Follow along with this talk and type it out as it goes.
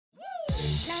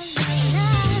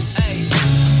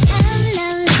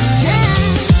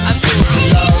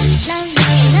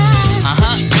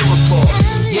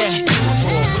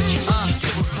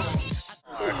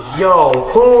Yo,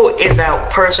 who is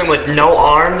that person with no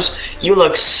arms? You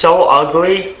look so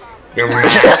ugly. You're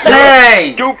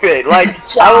Hey! Stupid. Like,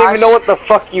 I don't even know what the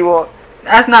fuck you want.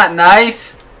 That's not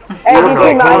nice. Hey, you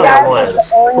see my guy Who with is-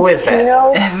 the who orange is that?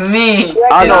 chino? It's me.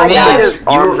 I know It's why me. his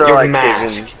arms are You're like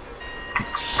masked. chicken.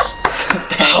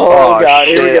 Dang. Oh God,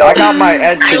 here we shit! go. I got my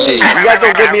entity. You guys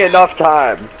don't give me enough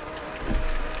time.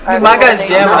 Dude, my guy's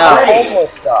jamming I out.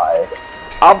 almost died.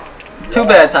 Too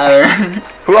bad, Tyler.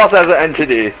 Who else has an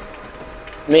entity?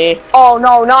 Me. Oh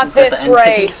no, not Who's got this the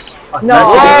entity? race. Not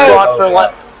No. this This race. squad for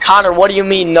what? Connor, what do you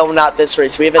mean? No, not this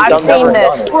race. We haven't I've done this seen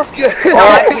race. this. Oh, what fuck!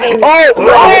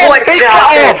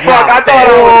 I thought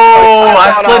Oh,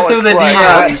 I thought slipped through was the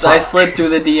like- DMs. I slipped through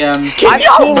the DMs. Can I've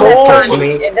y'all seen move?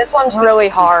 this. This one's really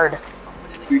hard.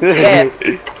 Yeah.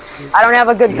 I don't have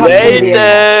a good custom view.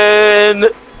 Nathan!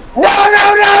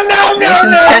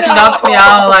 Nathan's catching up to me.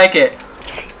 I don't like it.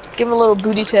 Give him a little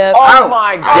booty tap. Oh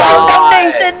my god.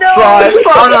 Nathan, no!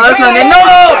 Oh no, that's not it. No,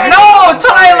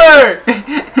 Tyler!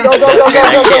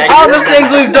 All the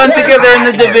things we've done together in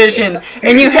the division,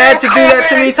 and you had to do that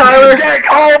to me, Tyler.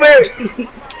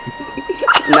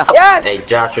 Yes. Hey,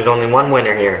 Josh, there's only one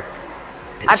winner here.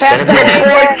 I passed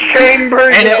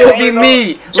Chambers. And it will be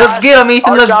me. Let's get him,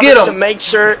 Ethan. Our Let's job get is to him. make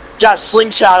sure, Josh,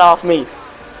 slingshot off me.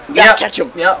 Gotta catch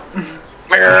him. Yep.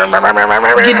 Nathan, where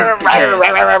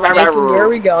are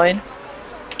we going?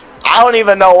 I don't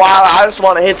even know why. I just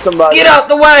want to hit somebody. Get out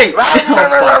the way!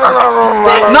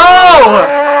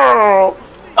 No!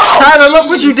 Tyler, look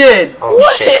what you did.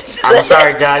 Oh shit. I'm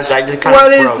sorry, guys. I just kind of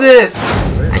What is broke. this? I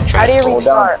How do tried. you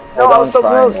restart? No, I was so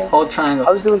close. Hold I triangle.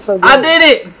 was doing so good. I did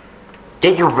it!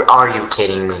 Are you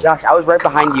kidding me? Josh, I was right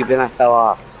behind you, then I fell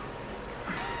off.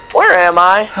 Where am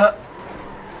I?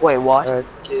 Wait, what?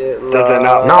 Let's get Does it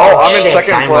not? No, Oh, I'm in shit, second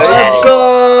time place. was Let's at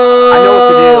go! I know what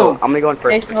to do. I'm gonna go in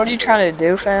first. Nathan, what are you trying to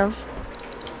do, fam?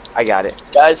 I got it.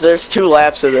 Guys, there's 2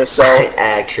 laps of this, I so.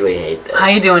 actually hate this. How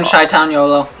you doing, Chi-Town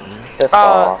YOLO?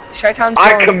 Chi-Town's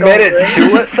I going committed great.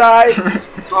 suicide.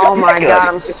 Oh my god,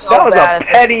 I'm so That was bad a at this.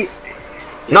 petty.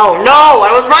 No,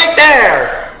 I was right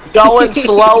there! Going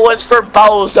slow is for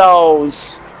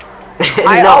bozos.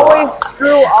 I always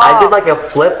screw up. I did like a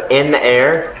flip in the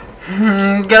air.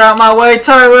 Get out my way,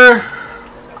 Tyler!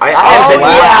 I Oh, been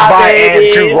yeah, by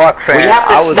baby. Andrew Luck fan. We have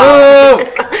to I was stop. Move!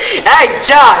 Hey,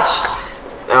 Josh!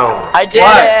 No. I did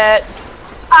What? it.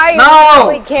 I No!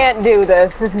 really can't do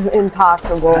this. This is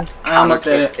impossible. I almost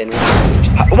did it.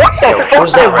 What the Yo, fuck who's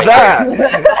was that right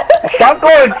that? Stop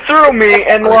going through me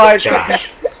and like. Josh.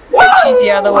 Cheesy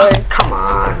out of the way. Come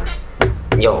on.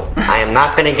 Yo, I am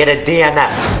not gonna get a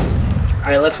DNF.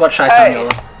 Alright, let's watch Chi-Town Hey. YOLO.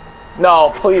 No,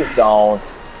 please don't.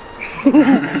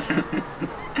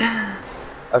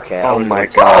 Okay. Oh my Oh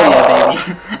god. yeah,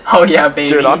 baby. Oh yeah,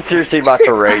 baby. Dude, I'm seriously about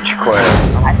to rage quit.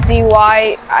 I see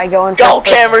why I go into Go,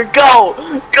 Cameron, go!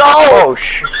 Go!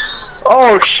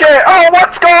 Oh shit! Oh,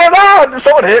 what's going on? Did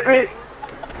someone hit me?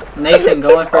 Nathan,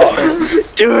 go in first person.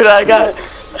 Dude, I got.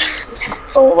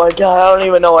 Oh my god, I don't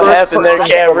even know what happened there,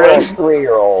 Cameron.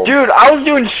 3-year-old. Dude, I was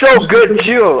doing so good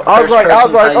too. I was First like,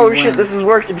 person's how oh you shit, win. this is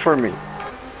working for me.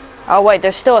 Oh wait,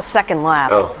 there's still a second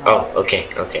lap. Oh, okay.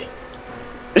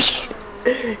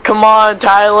 Come on,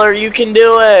 Tyler, you can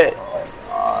do it.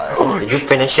 Did you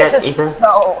finish This it, is Ethan?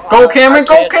 so Go, Cameron,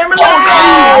 go, Cameron, let's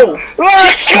go!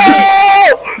 Let's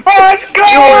go! Let's go!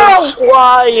 You're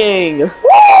flying,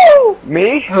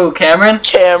 Me? Who, Cameron?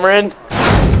 Cameron.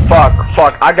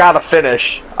 Fuck, I gotta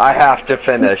finish. I have to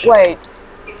finish. Wait,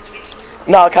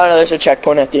 No, Connor, there's a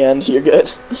checkpoint at the end. You're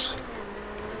good.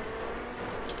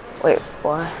 wait,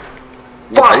 what?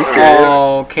 Are you serious? Oh,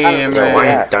 No, I Cameron.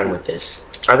 am done with this.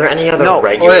 Are there any other No,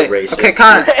 regular Wait, races okay,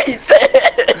 Connor.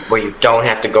 where you don't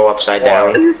have to go upside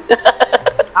down?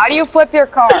 How do you flip your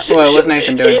car? Wait, what's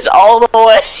Nathan doing? He's all the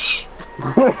way.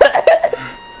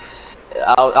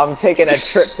 I'm taking a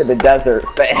trip to the desert.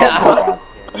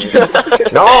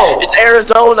 No! It's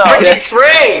Arizona. 23!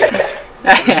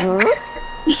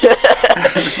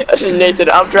 I said, Nathan,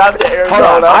 I'm driving to Hold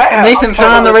on, Arizona. Nathan,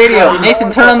 turn on the radio. Nathan,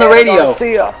 turn on the radio.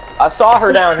 I saw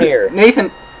her down here.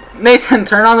 Nathan,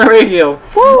 turn on the radio.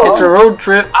 It's a road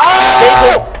trip.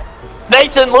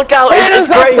 Nathan, look out! It's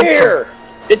great. here.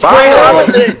 It's Bye. Grace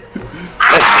Robinson.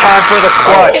 It's time for the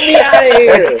clutch. Get me out of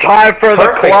here. It's time for the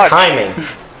Perfect clutch. timing.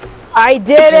 I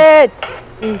did it!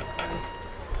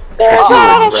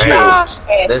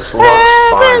 Great. This looks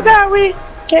fun.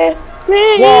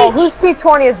 Whoa, whose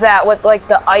T20 is that with like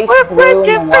the ice blue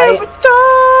and the white?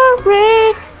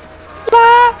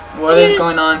 What is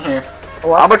going on here?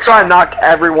 I'm gonna try and knock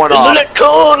everyone off. Let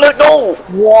go, let go.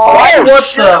 What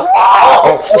the?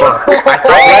 Oh, fuck.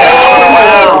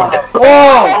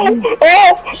 Whoa!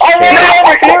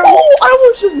 I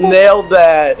was just nailed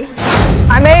that.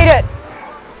 I made it.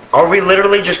 Are we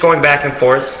literally just going back and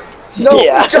forth? No.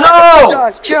 Yeah. No!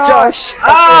 Josh.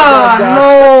 Ah,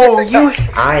 no! You.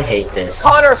 I hate this.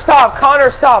 Connor, stop!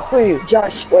 Connor, stop, please!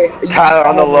 Josh, wait. Tyler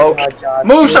on the low.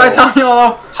 Move, Shaitan.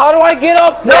 How do I get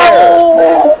up there?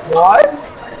 No. What?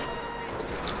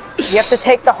 You have to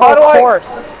take the whole How do I- course.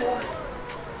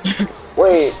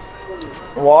 Wait.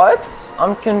 What?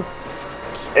 I'm con.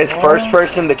 It's first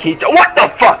person the key. What the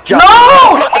fuck, Josh?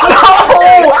 No!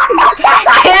 No!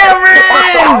 Cameron!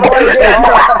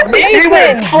 He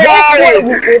went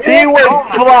flying! He went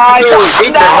flying!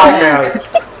 Beat the fuck out.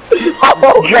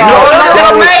 Oh god!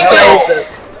 That was so-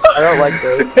 I don't like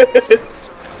this.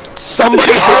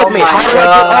 Somebody help me. my How do I get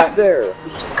God. up there?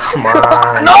 Come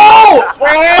on. No! Oh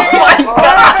my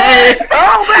god!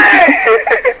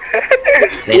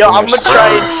 They Yo, can I'm gonna just try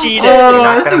run. and cheat it. You're Oh,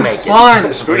 not this gonna is make fun. it.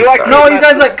 This is Would you like restart. No, you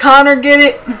guys let Connor get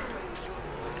it?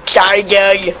 Guy.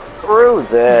 Screw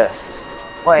this.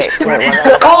 Wait.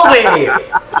 Colby!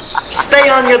 Stay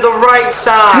on the right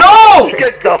side. No!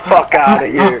 Get the fuck out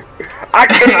of here! I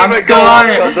can't I'm even go done.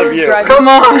 because of you. Come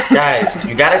on! Guys,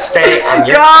 you gotta stay on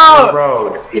your Go! side of the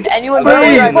road. Did anyone Please. go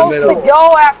You're drive supposed to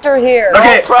go after here.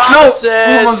 Okay, no! promises.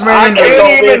 Almost I ran into it.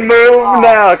 can't even move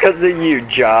now because of you,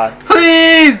 John.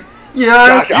 Please!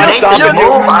 Yes! Josh, I'm Make stopping the you.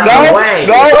 move out of the way.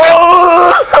 No!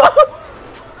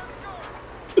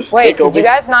 Wait, did you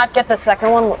guys not get the second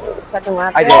one? Second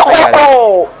lap? I did. I got it.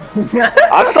 Oh!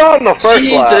 I saw in the first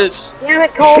lap. Jesus. Damn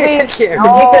it, Colby.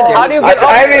 How do you get up I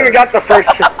haven't there? even got the first.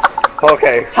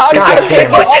 Okay. How do you God get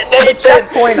damn up it. Look at Nathan.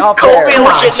 checkpoint up Colby, there? Come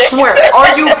look on, at Nathan. swear.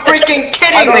 Are you freaking I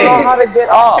kidding don't know me? how to get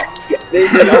up.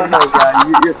 Oh my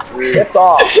god, you're free. It's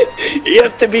off. You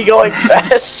have to be going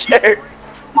faster.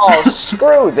 Oh,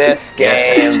 screw this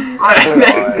game. I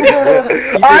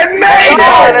made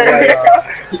it!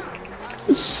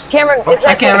 Cameron, is that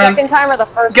the Cameron. second time or the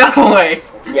first? Get away!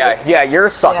 Yeah, you're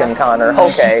sucking, Connor.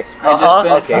 Okay. I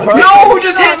just been- Okay. No! Who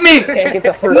just hit me? Can't get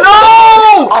the first. No!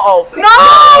 Uh-oh.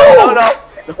 No! No.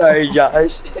 Sorry,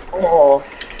 Josh. Oh.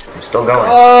 I'm still going.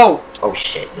 Oh! Oh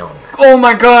shit, no. Oh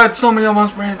my god, somebody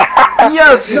almost ran.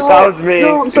 Yes! That was me.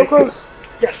 No, I'm so close.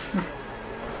 Yes.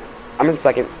 I'm in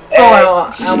second.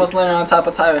 Oh, I almost landed on top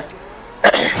of Tyler.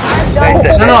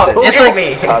 Nathan, No, Who it's hit like...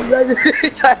 me?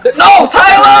 No,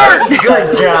 Tyler!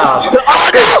 Good job.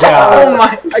 Good job. Oh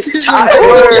my... Good job,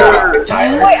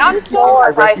 Tyler. Wait, I'm so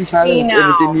I see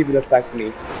now. even affect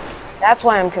me. That's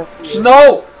why I'm confused.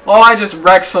 No! Oh, I just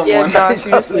wrecked Yeah, someone. Josh,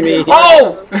 you used to me.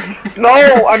 Oh! No,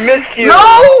 I missed you.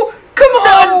 No! Come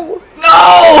on!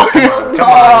 No! Come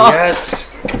on,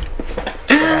 yes.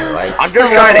 I like. I'm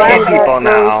just trying to hit people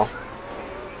now.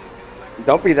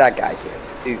 Don't be that guy,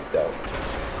 dude. Though.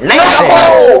 Nathan!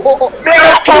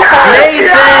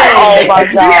 Oh my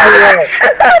god.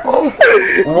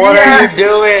 What are you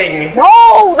doing?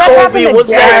 No, that Colby, happened what's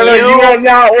that? again. Tyler, you will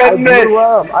not I win this. blew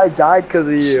up. I died because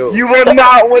of you. You will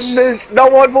not win this. No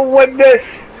one will win this.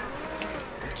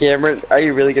 Cameron, are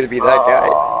you really gonna be that guy?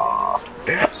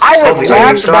 I Colby, was are you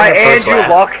lapped by starting the first Andrew lap?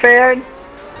 Luck fan.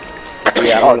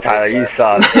 Yeah. Oh, Tyler, you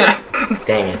suck.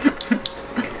 Dang it.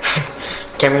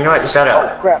 Cameron, you know what? Shut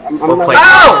up. Crap, I'm We'll play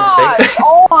Ow! 6.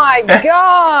 Oh my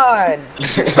god!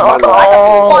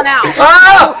 Oh, One out.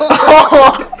 Ah!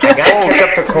 I gotta catch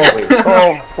up to Colby.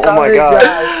 Oh my god.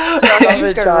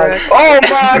 Oh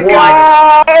my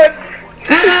What?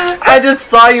 god. I just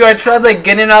saw you. I tried like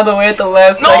getting out of the way at the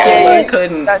last second. I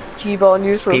couldn't. That T-bone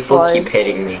news for People flying. keep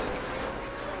hitting me.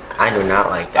 I do not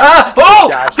like that. Ah!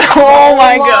 Oh! Oh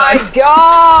my Oh god! my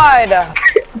god!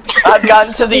 I've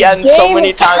gotten to the end so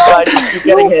many times, but I just keep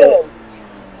getting hit.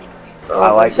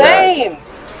 I like that. Same!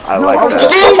 I like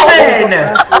that. Steven!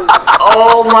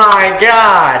 Oh my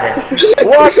god!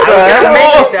 What I was the gonna make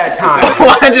hell? it that time.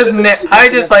 I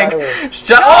just like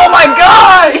shut. Oh my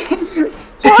god!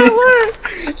 Tyler,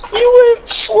 you went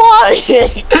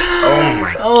flying. Oh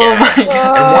my Oh god. my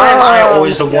god! And why am I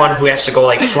always the one who has to go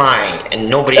like flying and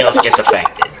nobody else gets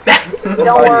affected?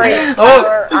 Don't worry, Oh.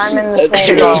 Tyler, I'm in the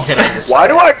same boat. Ethan, I decided. Why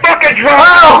do I fucking drop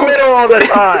Ow! in the middle all the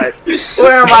time?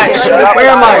 Where am I? Where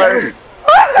am I?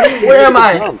 Where am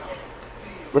I?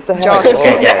 What the hell?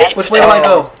 Okay, guys. Which way do I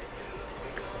go?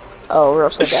 Oh, we're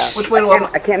upside down. Which way do I?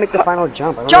 I can't make the final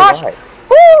jump. I don't Josh! know why.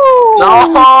 Woo!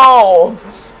 No!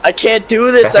 I can't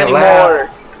do this Second anymore.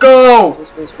 go!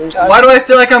 Why do I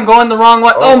feel like I'm going the wrong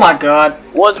way? Oh my god.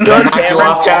 What's Did good, I knock you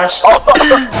off, Cameron? Josh?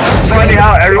 It's funny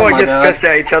how everyone Oh my gets God. pissed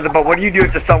at each other, but when you do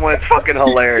it to someone, it's fucking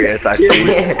hilarious. I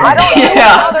see. I don't know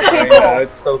Yeah. other people.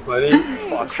 It's so funny.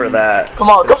 Fuck for that. Come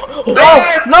on, come on.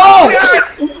 No!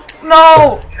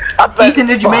 No! I bet. Ethan,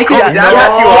 did you make it? Did I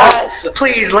knock you off? Yes.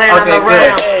 Please land on Okay, the good.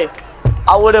 ramp. Hey,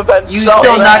 I would have been You so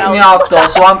still knocked down. me off though,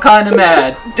 so I'm kinda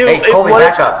mad. Dude, Hey, Colby, what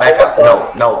back if, up, back up.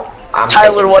 No, no. I'm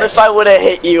Tyler, taking what if I would have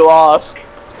hit you off?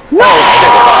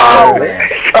 Oh, man.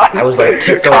 I was like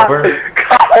tipped over.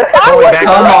 Colby, back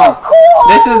Come up. on.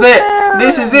 This is it.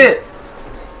 This is it.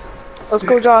 Let's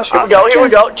go, Josh. Here we go, here we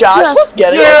go. Josh, Yes.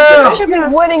 get it. Yeah. I should be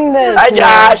winning this. Hi,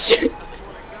 Josh.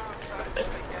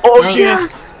 Oh, Thank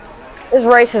jeez. This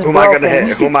race is Who am I broken. gonna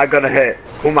hit? Who am I gonna hit?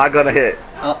 Who am I gonna hit?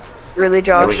 Really, There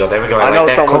Josh? we go, there we go. I I know like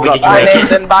that. someone's Colby, up did you Bye, make it?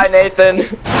 Nathan. Bye, Nathan.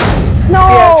 No,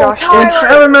 Yeah, Josh, When Tyler.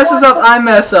 Tyler messes up, I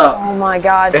mess up. Oh my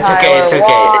God, It's Tyler. okay, it's Why?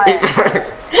 okay.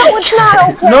 No, it's not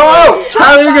okay. No!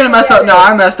 Tyler, you're gonna mess up now.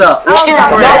 I messed up. No,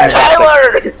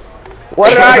 Tyler. What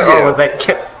did I Oh, do? was that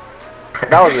ki-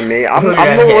 That wasn't me. I'm Who the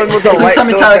got one hit? with the Please light tell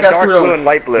me blue, Tyler the got dark screwed blue over. and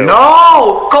light blue.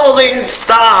 No! Colby,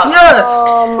 stop! Yes!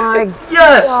 Oh my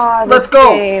Yes! God. Let's this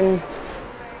go. game.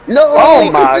 Oh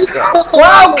my god.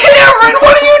 Wow, Cameron,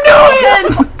 what are you doing?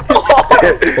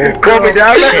 Colby, did I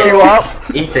mess you up?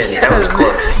 Ethan, that was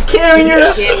close. Cameron, you're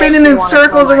just spinning in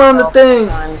circles around the thing.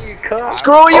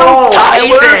 Screw you, Oh,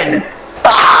 Tyler. Ethan!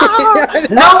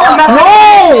 No, I'm not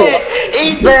No!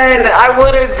 Ethan! I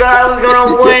was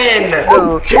gonna win!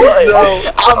 I'm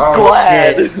Oh,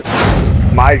 glad. shit.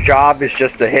 My job is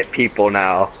just to hit people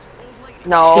now.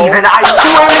 No. Ethan, I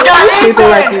swear to God, People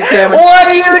like you, Ethan! Cameron. What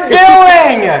are you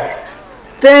doing?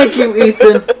 Thank you,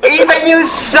 Ethan. Ethan, you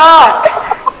suck!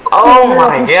 Oh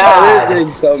my Tyler's god!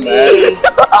 getting so mad.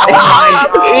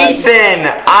 Ethan,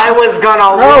 I was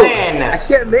gonna No. win! I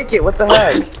can't make it. What the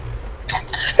heck?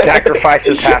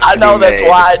 Sacrifices have to I know be that's made.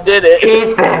 why I did it.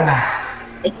 Ethan!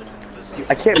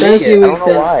 I can't Thank make you, it. I don't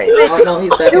Ethan. know why. Oh, no,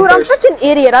 he's back in Dude, I'm first. such an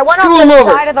idiot. I went Screw off him the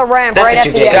over. side of the ramp That's right what at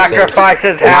you the did. end.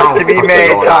 Sacrifices have to be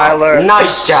made, Tyler.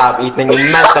 Nice job, Ethan. You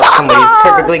messed up somebody's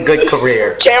perfectly good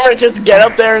career. Cameron, just get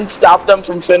up there and stop them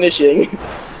from finishing.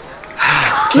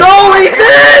 No,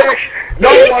 Ethan! No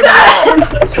one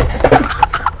knows.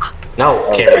 No,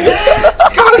 Cameron.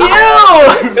 Screw you!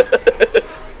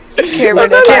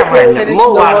 Cameron,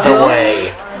 move out the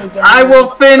way. I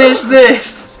will finish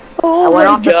this. I went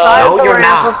off the side No, of the you're ramp.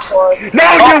 not.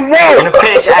 No, you I'm won't! gonna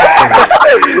finish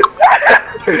after you.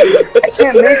 I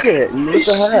can't make it. What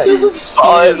the heck? He's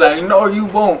like, no, you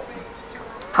won't.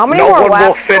 How many No more one will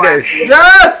laps? finish.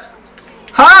 Yes!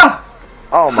 Huh?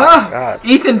 Oh my Huh? god.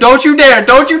 Ethan, don't you dare.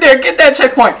 Don't you dare. Get that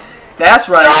checkpoint. That's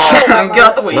right. Get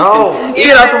out the way, No. Ethan.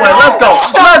 Get out the way. Let's go.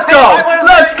 Let's go.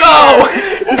 Let's go.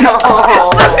 No.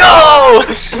 Let's go.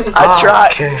 I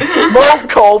tried. Move,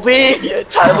 Colby.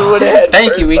 Tyler would have had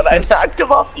Thank first, you, but I Ethan. knocked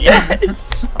him off the edge.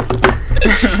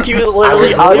 He was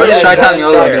literally What on is the edge Shy-Town right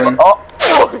Yolo there. doing? Oh.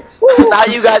 Now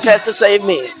you guys have to save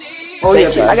me. Oh yeah,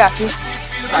 I got you.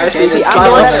 I see this. I'm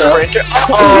going Tyler. Sprinter.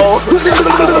 Oh.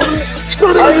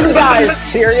 Are you guys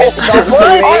serious?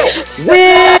 What?